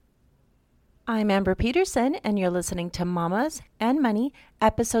I'm Amber Peterson, and you're listening to Mamas and Money,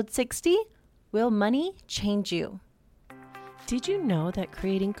 episode 60. Will money change you? Did you know that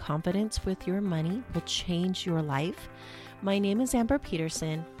creating confidence with your money will change your life? My name is Amber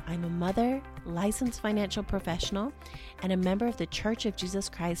Peterson. I'm a mother, licensed financial professional, and a member of the Church of Jesus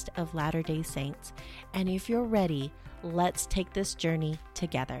Christ of Latter-day Saints. And if you're ready, let's take this journey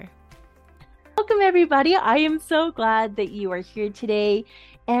together. Welcome, everybody. I am so glad that you are here today.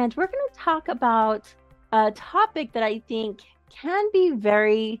 And we're going to talk about a topic that I think can be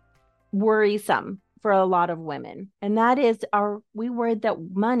very worrisome for a lot of women. And that is, are we worried that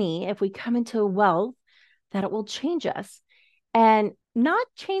money, if we come into wealth, that it will change us? And not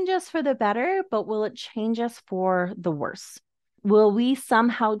change us for the better, but will it change us for the worse? Will we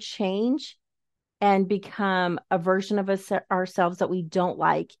somehow change and become a version of ourselves that we don't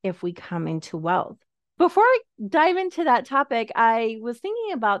like if we come into wealth? Before I dive into that topic, I was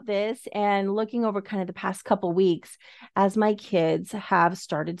thinking about this and looking over kind of the past couple weeks as my kids have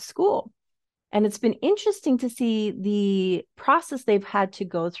started school. And it's been interesting to see the process they've had to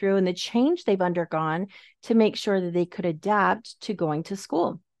go through and the change they've undergone to make sure that they could adapt to going to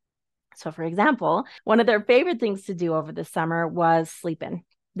school. So, for example, one of their favorite things to do over the summer was sleep in.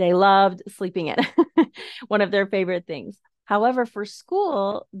 They loved sleeping in, one of their favorite things. However, for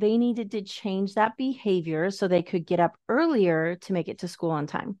school, they needed to change that behavior so they could get up earlier to make it to school on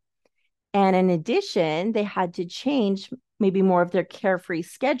time. And in addition, they had to change maybe more of their carefree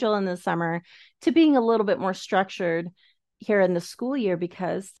schedule in the summer to being a little bit more structured here in the school year,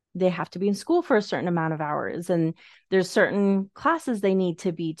 because they have to be in school for a certain amount of hours. And there's certain classes they need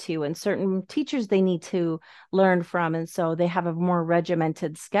to be to and certain teachers they need to learn from. And so they have a more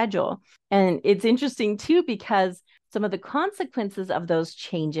regimented schedule. And it's interesting too, because some of the consequences of those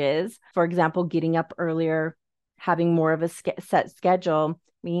changes, for example, getting up earlier, having more of a set schedule,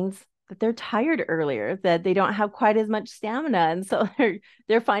 means that they're tired earlier, that they don't have quite as much stamina. And so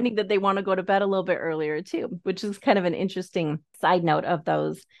they're finding that they want to go to bed a little bit earlier too, which is kind of an interesting side note of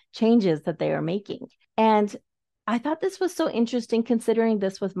those changes that they are making. And I thought this was so interesting considering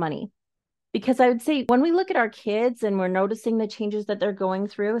this with money, because I would say when we look at our kids and we're noticing the changes that they're going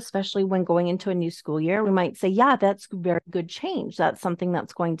through, especially when going into a new school year, we might say, yeah, that's very good change. That's something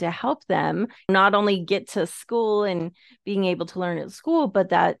that's going to help them not only get to school and being able to learn at school, but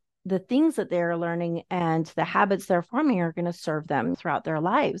that the things that they're learning and the habits they're forming are going to serve them throughout their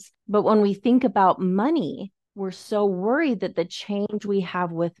lives. But when we think about money, we're so worried that the change we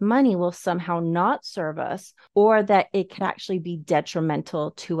have with money will somehow not serve us, or that it could actually be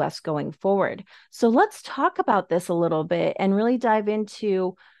detrimental to us going forward. So let's talk about this a little bit and really dive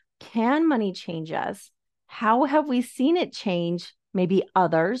into, can money change us? How have we seen it change maybe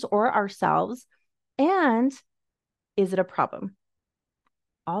others or ourselves? And is it a problem?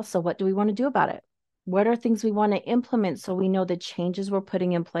 Also, what do we want to do about it? What are things we want to implement so we know the changes we're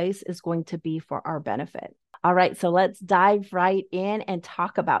putting in place is going to be for our benefit? All right, so let's dive right in and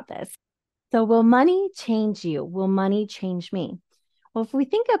talk about this. So will money change you? Will money change me? Well, if we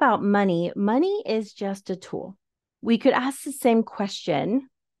think about money, money is just a tool. We could ask the same question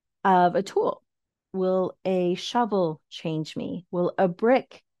of a tool. Will a shovel change me? Will a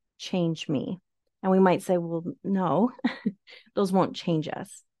brick change me? And we might say, well, no, those won't change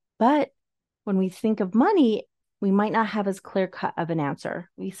us. But when we think of money, we might not have as clear cut of an answer.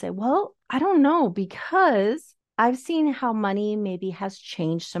 We say, well, I don't know, because I've seen how money maybe has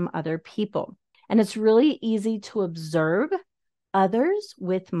changed some other people. And it's really easy to observe others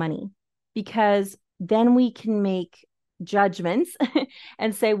with money, because then we can make judgments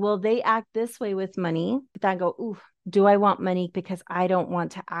and say, well, they act this way with money. But then go, ooh, do I want money because I don't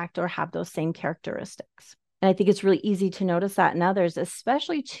want to act or have those same characteristics? And I think it's really easy to notice that in others,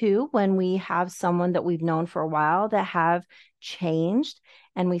 especially too, when we have someone that we've known for a while that have changed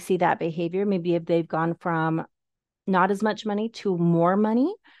and we see that behavior. Maybe if they've gone from not as much money to more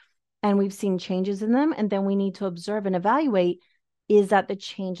money and we've seen changes in them, and then we need to observe and evaluate, is that the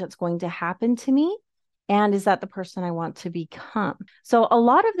change that's going to happen to me? And is that the person I want to become? So a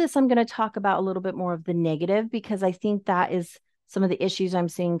lot of this, I'm going to talk about a little bit more of the negative, because I think that is some of the issues I'm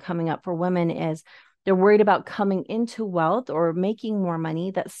seeing coming up for women is they're worried about coming into wealth or making more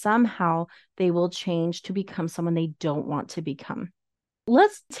money, that somehow they will change to become someone they don't want to become.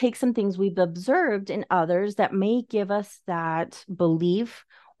 Let's take some things we've observed in others that may give us that belief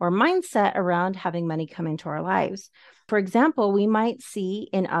or mindset around having money come into our lives. For example, we might see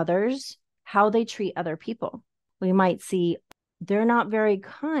in others how they treat other people. We might see they're not very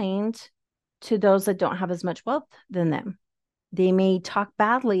kind to those that don't have as much wealth than them. They may talk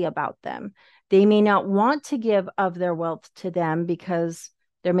badly about them. They may not want to give of their wealth to them because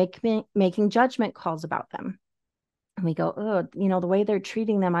They're making judgment calls about them. And we go, oh, the way they're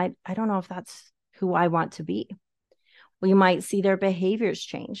treating them, I don't know if that's who I want to be. We might see their behaviors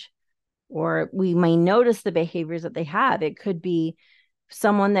change, or we may notice the behaviors that they have. It could be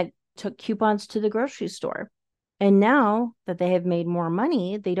someone that took coupons to the grocery store. And now that they have made more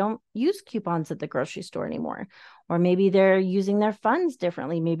money, they don't use coupons at the grocery store anymore. Or maybe they're using their funds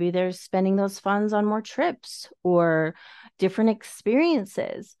differently. Maybe they're spending those funds on more trips or different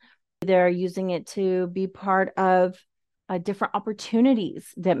experiences. They're using it to be part of different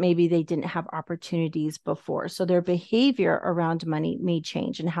opportunities that maybe they didn't have opportunities before. So their behavior around money may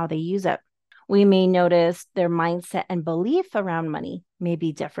change and how they use it. We may notice their mindset and belief around money may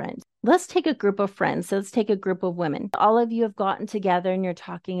be different. Let's take a group of friends. Let's take a group of women. All of you have gotten together and you're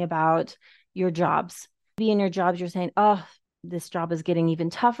talking about your jobs. Maybe in your jobs, you're saying, oh, this job is getting even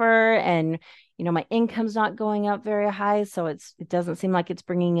tougher. And, my income's not going up very high. So it doesn't seem like it's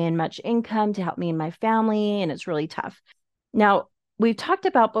bringing in much income to help me and my family. And it's really tough. Now, we've talked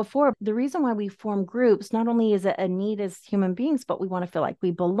about before, the reason why we form groups, not only is it a need as human beings, but we want to feel like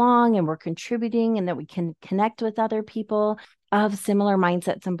we belong and we're contributing and that we can connect with other people of similar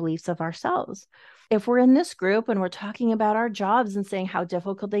mindsets and beliefs of ourselves. If we're in this group and we're talking about our jobs and saying how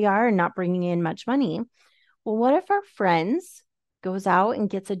difficult they are and not bringing in much money, well, what if our friends goes out and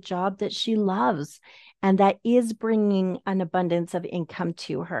gets a job that she loves and that is bringing an abundance of income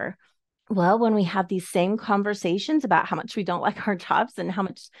to her? Well, when we have these same conversations about how much we don't like our jobs and how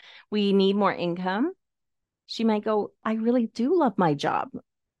much we need more income, she might go, I really do love my job.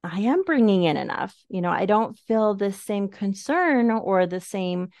 I am bringing in enough. I don't feel the same concern or the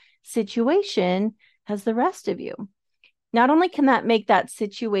same situation as the rest of you. Not only can that make that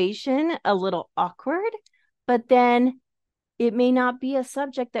situation a little awkward, but then it may not be a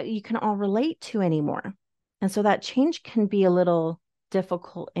subject that you can all relate to anymore. And so that change can be a little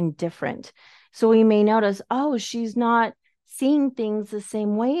difficult and different. So we may notice, oh, she's not seeing things the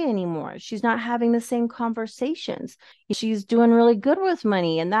same way anymore. She's not having the same conversations. She's doing really good with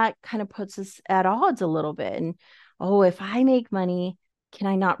money. And that kind of puts us at odds a little bit. And, oh, if I make money, can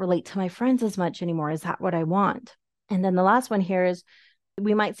I not relate to my friends as much anymore? Is that what I want? And then the last one here is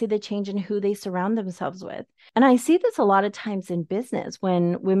we might see the change in who they surround themselves with. And I see this a lot of times in business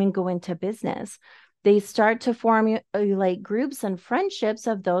when women go into business. They start to form like groups and friendships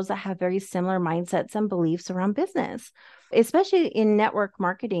of those that have very similar mindsets and beliefs around business, especially in network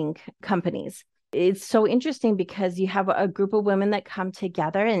marketing companies. It's so interesting because you have a group of women that come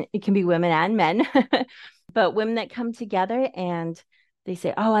together, and it can be women and men, but women that come together and they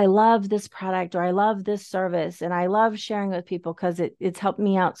say, oh, I love this product or I love this service and I love sharing with people because it's helped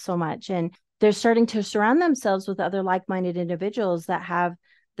me out so much. And they're starting to surround themselves with other like-minded individuals that have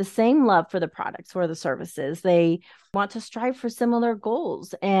the same love for the products or the services. They want to strive for similar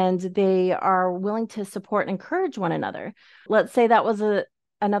goals and they are willing to support and encourage one another. Let's say that was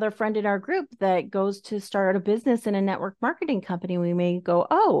another friend in our group that goes to start a business in a network marketing company. We may go,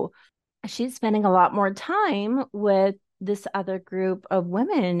 oh, she's spending a lot more time with this other group of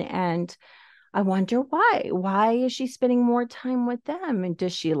women. And I wonder why. Why is she spending more time with them? And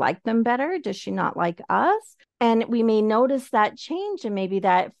does she like them better? Does she not like us? And we may notice that change and maybe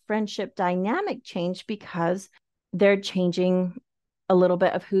that friendship dynamic change because they're changing a little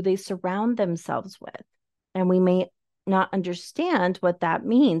bit of who they surround themselves with. And we may not understand what that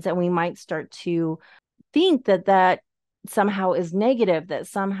means. And we might start to think that somehow is negative, that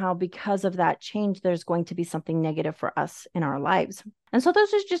somehow because of that change, there's going to be something negative for us in our lives. And so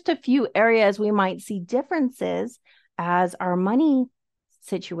those are just a few areas we might see differences as our money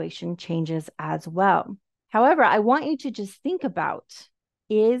situation changes as well. However, I want you to just think about,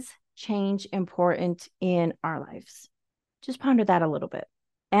 is change important in our lives? Just ponder that a little bit.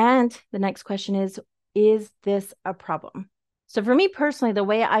 And the next question is this a problem? So for me personally, the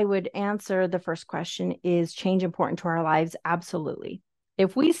way I would answer the first question is change important to our lives? Absolutely.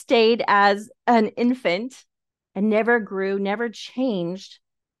 If we stayed as an infant and never grew, never changed,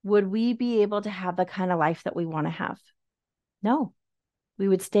 would we be able to have the kind of life that we want to have? No. We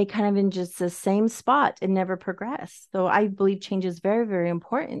would stay kind of in just the same spot and never progress. So I believe change is very, very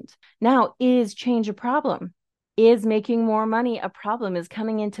important. Now, is change a problem? Is making more money a problem? Is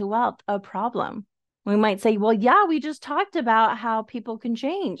coming into wealth a problem? We might say, well, yeah, we just talked about how people can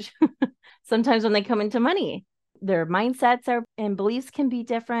change. Sometimes when they come into money, their mindsets and beliefs can be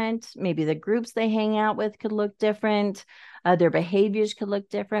different. Maybe the groups they hang out with could look different. Their behaviors could look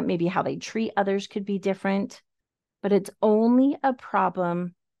different. Maybe how they treat others could be different. But it's only a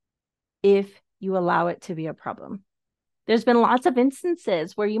problem if you allow it to be a problem. There's been lots of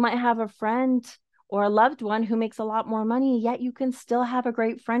instances where you might have a friend or a loved one who makes a lot more money, yet you can still have a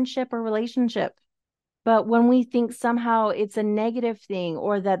great friendship or relationship. But when we think somehow it's a negative thing,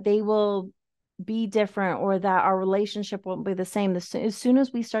 or that they will be different, or that our relationship won't be the same, as soon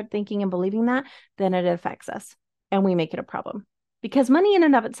as we start thinking and believing that, then it affects us and we make it a problem. Because money in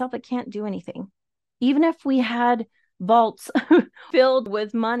and of itself, it can't do anything. Even if we had vaults filled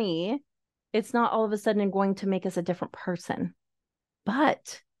with money, it's not all of a sudden going to make us a different person.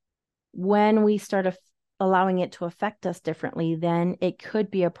 But when we start allowing it to affect us differently, then it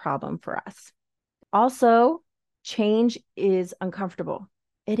could be a problem for us. Also, change is uncomfortable.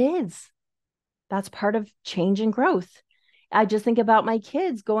 It is. That's part of change and growth. I just think about my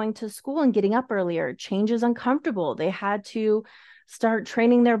kids going to school and getting up earlier. Change is uncomfortable. They had to start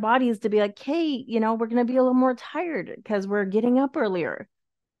training their bodies to be like, hey, we're going to be a little more tired because we're getting up earlier.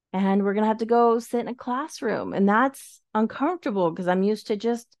 And we're going to have to go sit in a classroom. And that's uncomfortable because I'm used to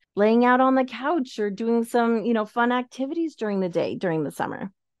just laying out on the couch or doing some, fun activities during the day, during the summer.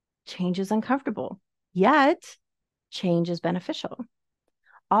 Change is uncomfortable, yet change is beneficial.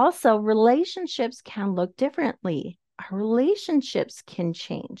 Also, relationships can look differently. Our relationships can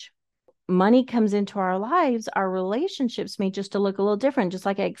change. Money comes into our lives, our relationships may just look a little different, just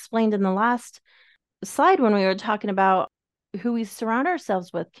like I explained in the last slide when we were talking about who we surround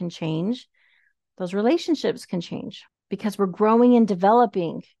ourselves with can change. Those relationships can change because we're growing and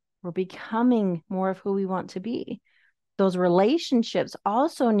developing. We're becoming more of who we want to be. Those relationships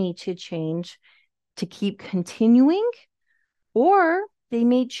also need to change to keep continuing, or they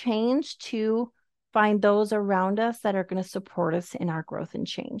may change to find those around us that are going to support us in our growth and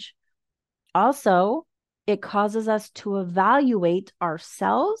change. Also, it causes us to evaluate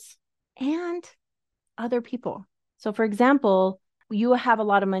ourselves and other people. So, for example, you have a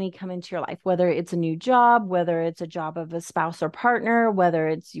lot of money come into your life, whether it's a new job, whether it's a job of a spouse or partner, whether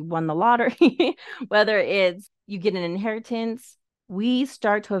it's you won the lottery, whether it's you get an inheritance. We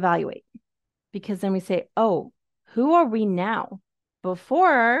start to evaluate, because then we say, oh, who are we now?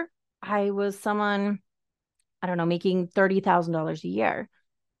 Before, I was someone, I don't know, making $30,000 a year.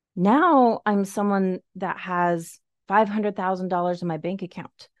 Now I'm someone that has $500,000 in my bank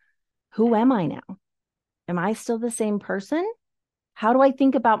account. Who am I now? Am I still the same person? How do I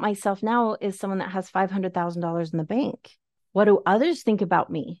think about myself now as someone that has $500,000 in the bank? What do others think about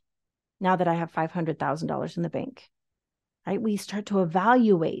me now that I have $500,000 in the bank? Right? We start to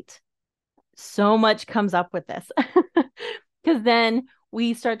evaluate. So much comes up with this because then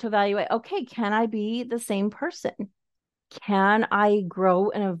we start to evaluate, okay, can I be the same person? Can I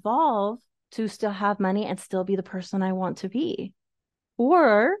grow and evolve to still have money and still be the person I want to be?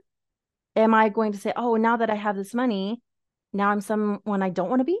 Or am I going to say, oh, now that I have this money, now I'm someone I don't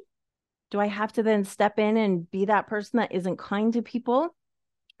want to be? Do I have to then step in and be that person that isn't kind to people,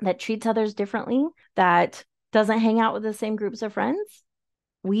 that treats others differently, that doesn't hang out with the same groups of friends?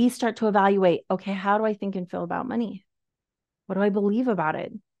 We start to evaluate, okay, how do I think and feel about money? What do I believe about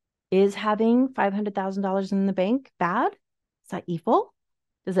it? Is having $500,000 in the bank bad? Is that evil?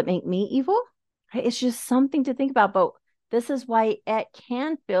 Does it make me evil? Right? It's just something to think about. But this is why it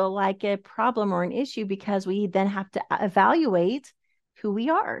can feel like a problem or an issue, because we then have to evaluate who we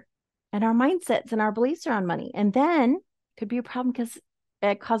are and our mindsets and our beliefs around money. And then it could be a problem because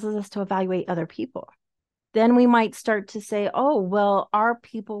it causes us to evaluate other people. Then we might start to say, oh, well, are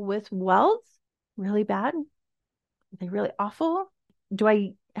people with wealth really bad? Are they really awful? Do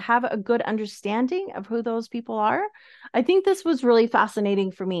I have a good understanding of who those people are? I think this was really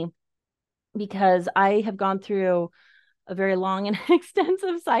fascinating for me because I have gone through a very long and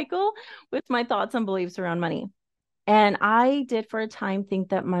extensive cycle with my thoughts and beliefs around money. And I did for a time think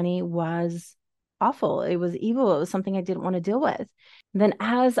that money was awful. It was evil. It was something I didn't want to deal with. Then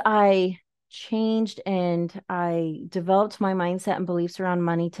as I changed and I developed my mindset and beliefs around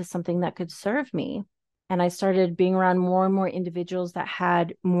money to something that could serve me, and I started being around more and more individuals that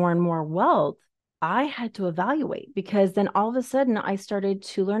had more and more wealth, I had to evaluate, because then all of a sudden I started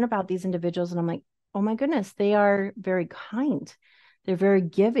to learn about these individuals and I'm like, oh my goodness, they are very kind. They're very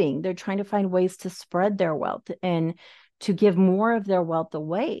giving. They're trying to find ways to spread their wealth and to give more of their wealth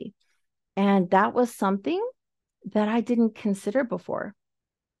away. And that was something that I didn't consider before.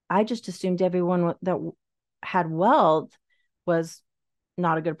 I just assumed everyone that had wealth was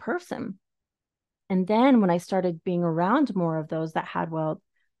not a good person. And then when I started being around more of those that had wealth,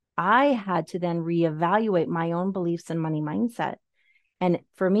 I had to then reevaluate my own beliefs and money mindset. And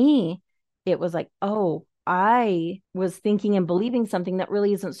for me, it was like, oh, I was thinking and believing something that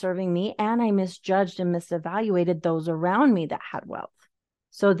really isn't serving me. And I misjudged and misevaluated those around me that had wealth.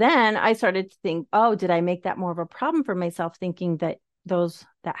 So then I started to think, oh, did I make that more of a problem for myself, thinking that those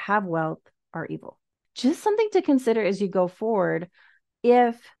that have wealth are evil? just something to consider as you go forward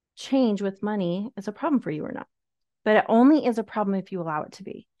if change with money is a problem for you or not. But it only is a problem if you allow it to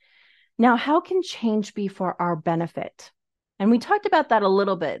be. Now, how can change be for our benefit? And we talked about that a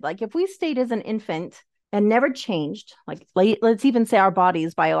little bit. Like if we stayed as an infant and never changed, like let's even say our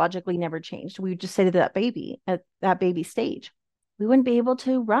bodies biologically never changed, we would just say to that baby at that baby stage, we wouldn't be able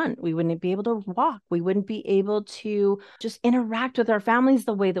to run. We wouldn't be able to walk. We wouldn't be able to just interact with our families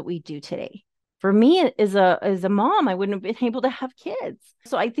the way that we do today. For me as a mom, I wouldn't have been able to have kids.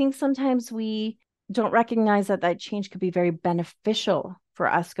 So I think sometimes we don't recognize that change could be very beneficial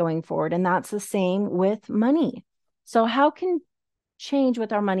for us going forward. And that's the same with money. So how can change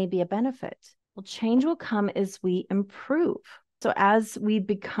with our money be a benefit? Well, change will come as we improve. So as we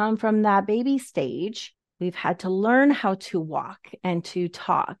become from that baby stage, we've had to learn how to walk and to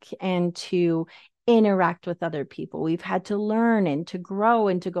talk and to interact with other people. We've had to learn and to grow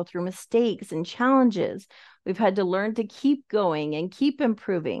and to go through mistakes and challenges. We've had to learn to keep going and keep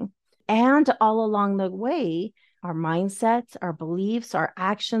improving. And all along the way, our mindsets, our beliefs, our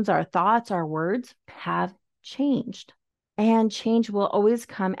actions, our thoughts, our words have changed. And change will always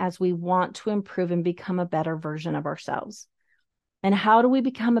come as we want to improve and become a better version of ourselves. And how do we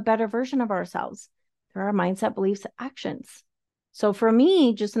become a better version of ourselves? Through our mindset, beliefs, actions. So for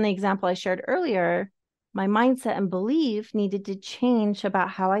me, just in the example I shared earlier, my mindset and belief needed to change about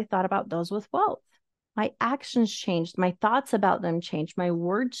how I thought about those with wealth. My actions changed, my thoughts about them changed, my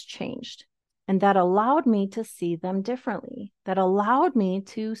words changed. And that allowed me to see them differently. That allowed me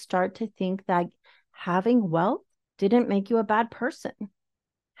to start to think that having wealth didn't make you a bad person.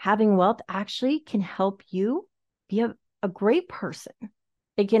 Having wealth actually can help you be a great person.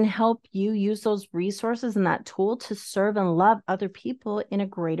 It can help you use those resources and that tool to serve and love other people in a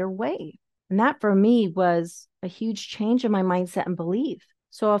greater way. And that for me was a huge change in my mindset and belief.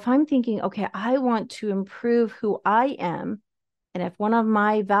 So if I'm thinking, okay, I want to improve who I am, and if one of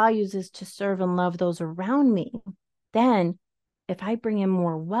my values is to serve and love those around me, then if I bring in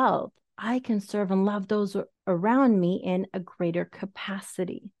more wealth, I can serve and love those around me in a greater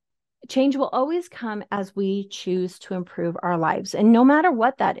capacity. Change will always come as we choose to improve our lives. And no matter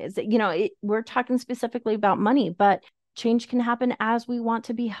what that is, we're talking specifically about money, but change can happen as we want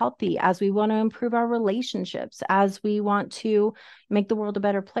to be healthy, as we want to improve our relationships, as we want to make the world a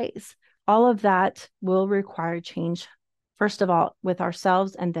better place. All of that will require change, first of all, with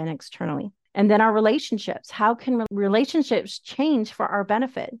ourselves and then externally. And then our relationships. How can relationships change for our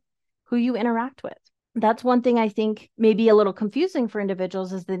benefit? Who you interact with. That's one thing I think may be a little confusing for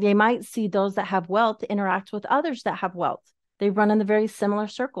individuals is that they might see those that have wealth interact with others that have wealth. They run in the very similar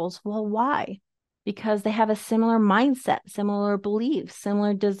circles. Well, why? Because they have a similar mindset, similar beliefs,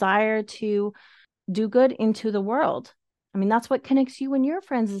 similar desire to do good into the world. I mean, that's what connects you and your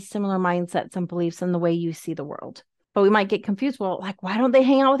friends is similar mindsets and beliefs in the way you see the world. But we might get confused. Well, like, why don't they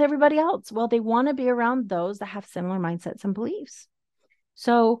hang out with everybody else? Well, they want to be around those that have similar mindsets and beliefs.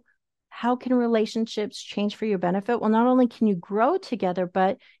 So how can relationships change for your benefit? Well, not only can you grow together,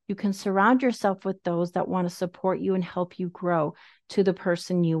 but you can surround yourself with those that want to support you and help you grow to the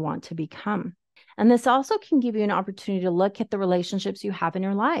person you want to become. And this also can give you an opportunity to look at the relationships you have in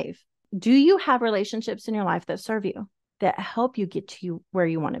your life. Do you have relationships in your life that serve you, that help you get to where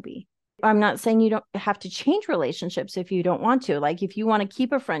you want to be? I'm not saying you don't have to change relationships if you don't want to. Like if you want to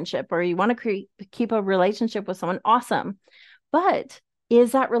keep a friendship or you want to keep a relationship with someone, awesome. But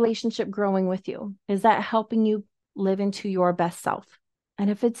is that relationship growing with you? Is that helping you live into your best self? And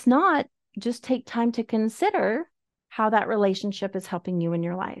if it's not, just take time to consider how that relationship is helping you in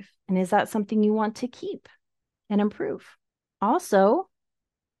your life. And is that something you want to keep and improve? Also,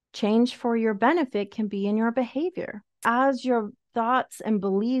 change for your benefit can be in your behavior. As your thoughts and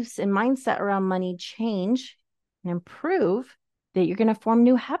beliefs and mindset around money change and improve, that you're going to form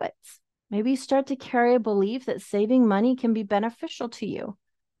new habits. Maybe you start to carry a belief that saving money can be beneficial to you.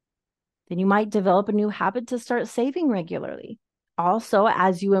 Then you might develop a new habit to start saving regularly. Also,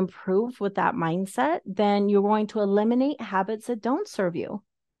 as you improve with that mindset, then you're going to eliminate habits that don't serve you.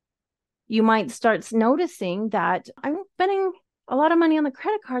 You might start noticing that I'm spending a lot of money on the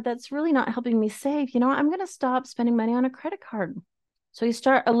credit card that's really not helping me save. I'm going to stop spending money on a credit card. So you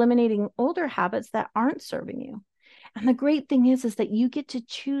start eliminating older habits that aren't serving you. And the great thing is that you get to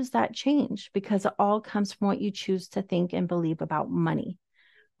choose that change because it all comes from what you choose to think and believe about money,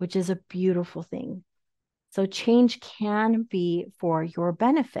 which is a beautiful thing. So change can be for your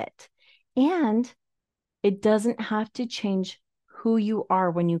benefit. And it doesn't have to change who you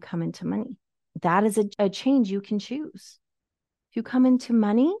are when you come into money. That is a change you can choose. If you come into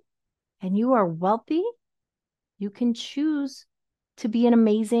money and you are wealthy, you can choose to be an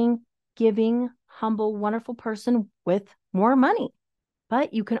amazing, giving, humble, wonderful person with more money.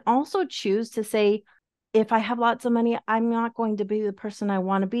 But you can also choose to say, if I have lots of money, I'm not going to be the person I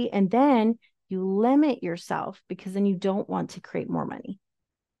want to be. And then you limit yourself because then you don't want to create more money.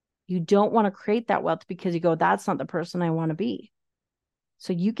 You don't want to create that wealth because you go, that's not the person I want to be.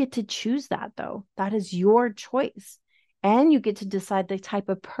 So you get to choose that though. That is your choice. And you get to decide the type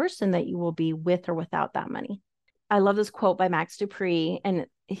of person that you will be with or without that money. I love this quote by Max Dupree. And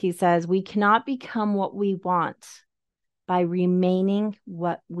he says, we cannot become what we want by remaining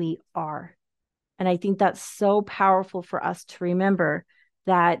what we are. And I think that's so powerful for us to remember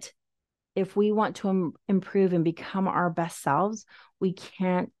that if we want to improve and become our best selves, we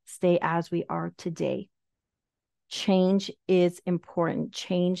can't stay as we are today. Change is important.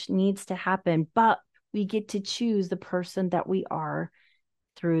 Change needs to happen, but we get to choose the person that we are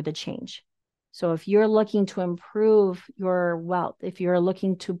through the change. So if you're looking to improve your wealth, if you're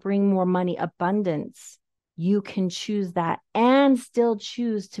looking to bring more money, abundance, you can choose that and still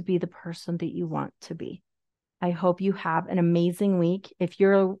choose to be the person that you want to be. I hope you have an amazing week. If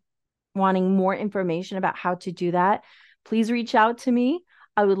you're wanting more information about how to do that, please reach out to me.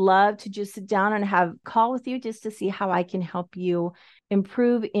 I would love to just sit down and have a call with you just to see how I can help you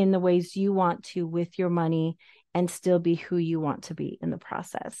improve in the ways you want to with your money and still be who you want to be in the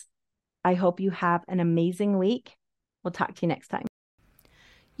process. I hope you have an amazing week. We'll talk to you next time.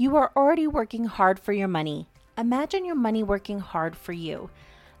 You are already working hard for your money. Imagine your money working hard for you.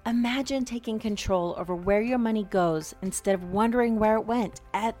 Imagine taking control over where your money goes instead of wondering where it went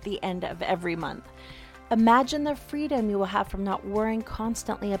at the end of every month. Imagine the freedom you will have from not worrying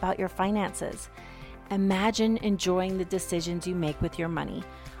constantly about your finances. Imagine enjoying the decisions you make with your money.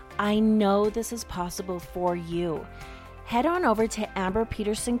 I know this is possible for you. Head on over to Amber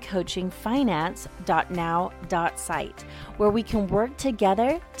Peterson Coaching Finance.now.site, where we can work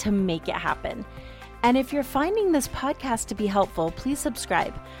together to make it happen. And if you're finding this podcast to be helpful, please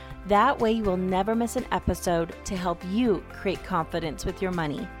subscribe. That way you will never miss an episode to help you create confidence with your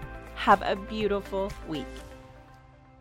money. Have a beautiful week.